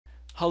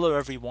Hello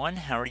everyone,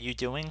 how are you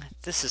doing?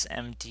 This is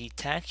MD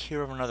Tech here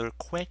with another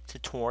quick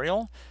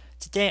tutorial.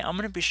 Today I'm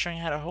going to be showing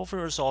how to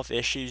hopefully resolve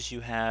issues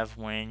you have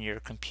when your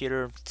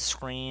computer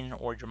screen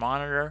or your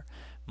monitor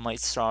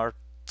might start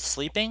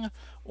sleeping,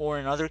 or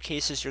in other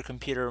cases your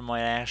computer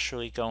might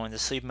actually go into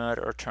sleep mode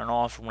or turn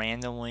off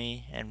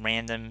randomly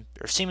and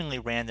seemingly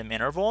random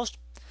intervals.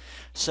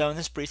 So in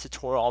this brief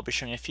tutorial I'll be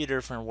showing a few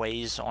different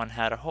ways on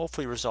how to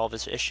hopefully resolve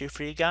this issue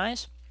for you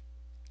guys.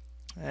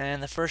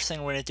 And the first thing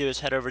we're going to do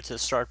is head over to the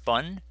Start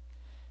button,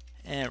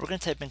 and we're going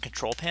to type in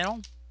Control Panel.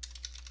 It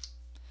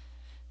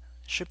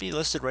should be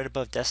listed right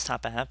above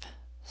Desktop App,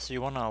 so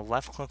you want to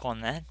left click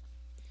on that.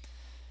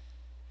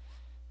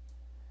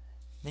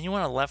 Then you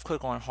want to left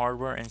click on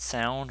Hardware and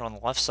Sound on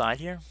the left side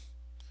here.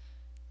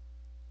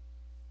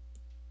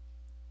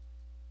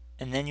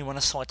 And then you want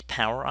to select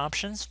Power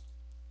Options.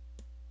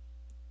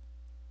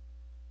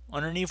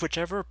 Underneath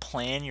whichever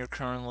plan you're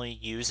currently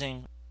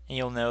using, and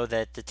you'll know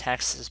that the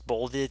text is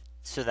bolded,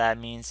 so that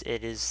means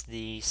it is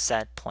the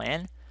set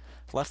plan.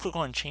 Left click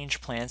on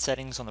Change Plan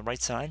Settings on the right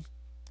side.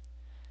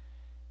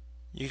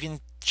 You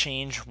can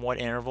change what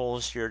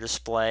intervals your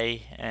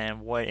display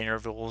and what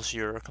intervals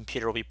your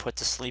computer will be put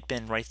to sleep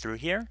in right through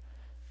here,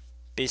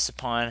 based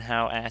upon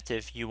how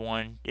active you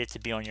want it to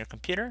be on your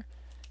computer.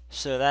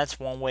 So that's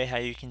one way how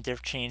you can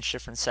change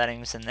different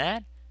settings in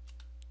that.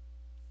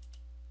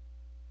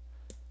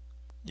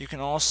 You can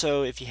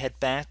also, if you head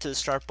back to the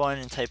Start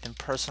button and type in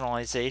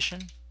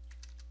Personalization,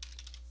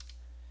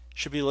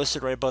 should be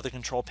listed right above the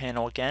control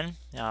panel again.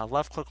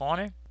 Left click on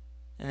it,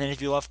 and then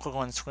if you left click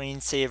on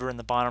Screensaver in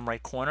the bottom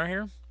right corner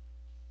here,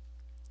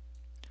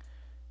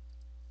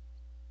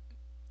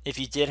 if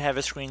you did have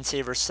a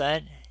screensaver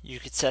set, you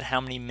could set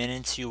how many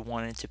minutes you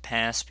wanted to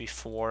pass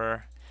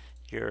before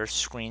your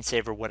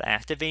screensaver would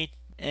activate.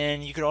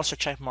 And you could also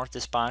check mark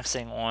this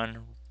boxing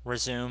on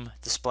Resume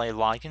Display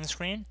Login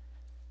Screen.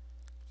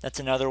 That's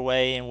another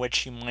way in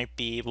which you might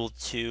be able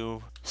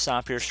to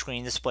stop your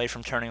screen display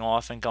from turning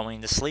off and going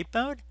into sleep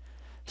mode.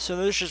 So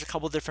there's just a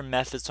couple different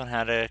methods on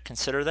how to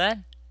consider that.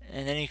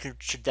 And then you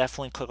should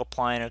definitely click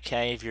Apply and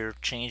OK if you're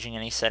changing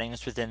any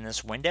settings within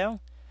this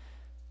window.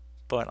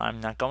 But I'm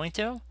not going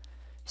to.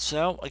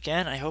 So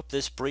again, I hope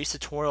this brief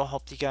tutorial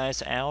helped you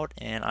guys out,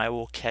 and I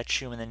will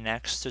catch you in the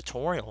next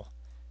tutorial.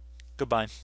 Goodbye.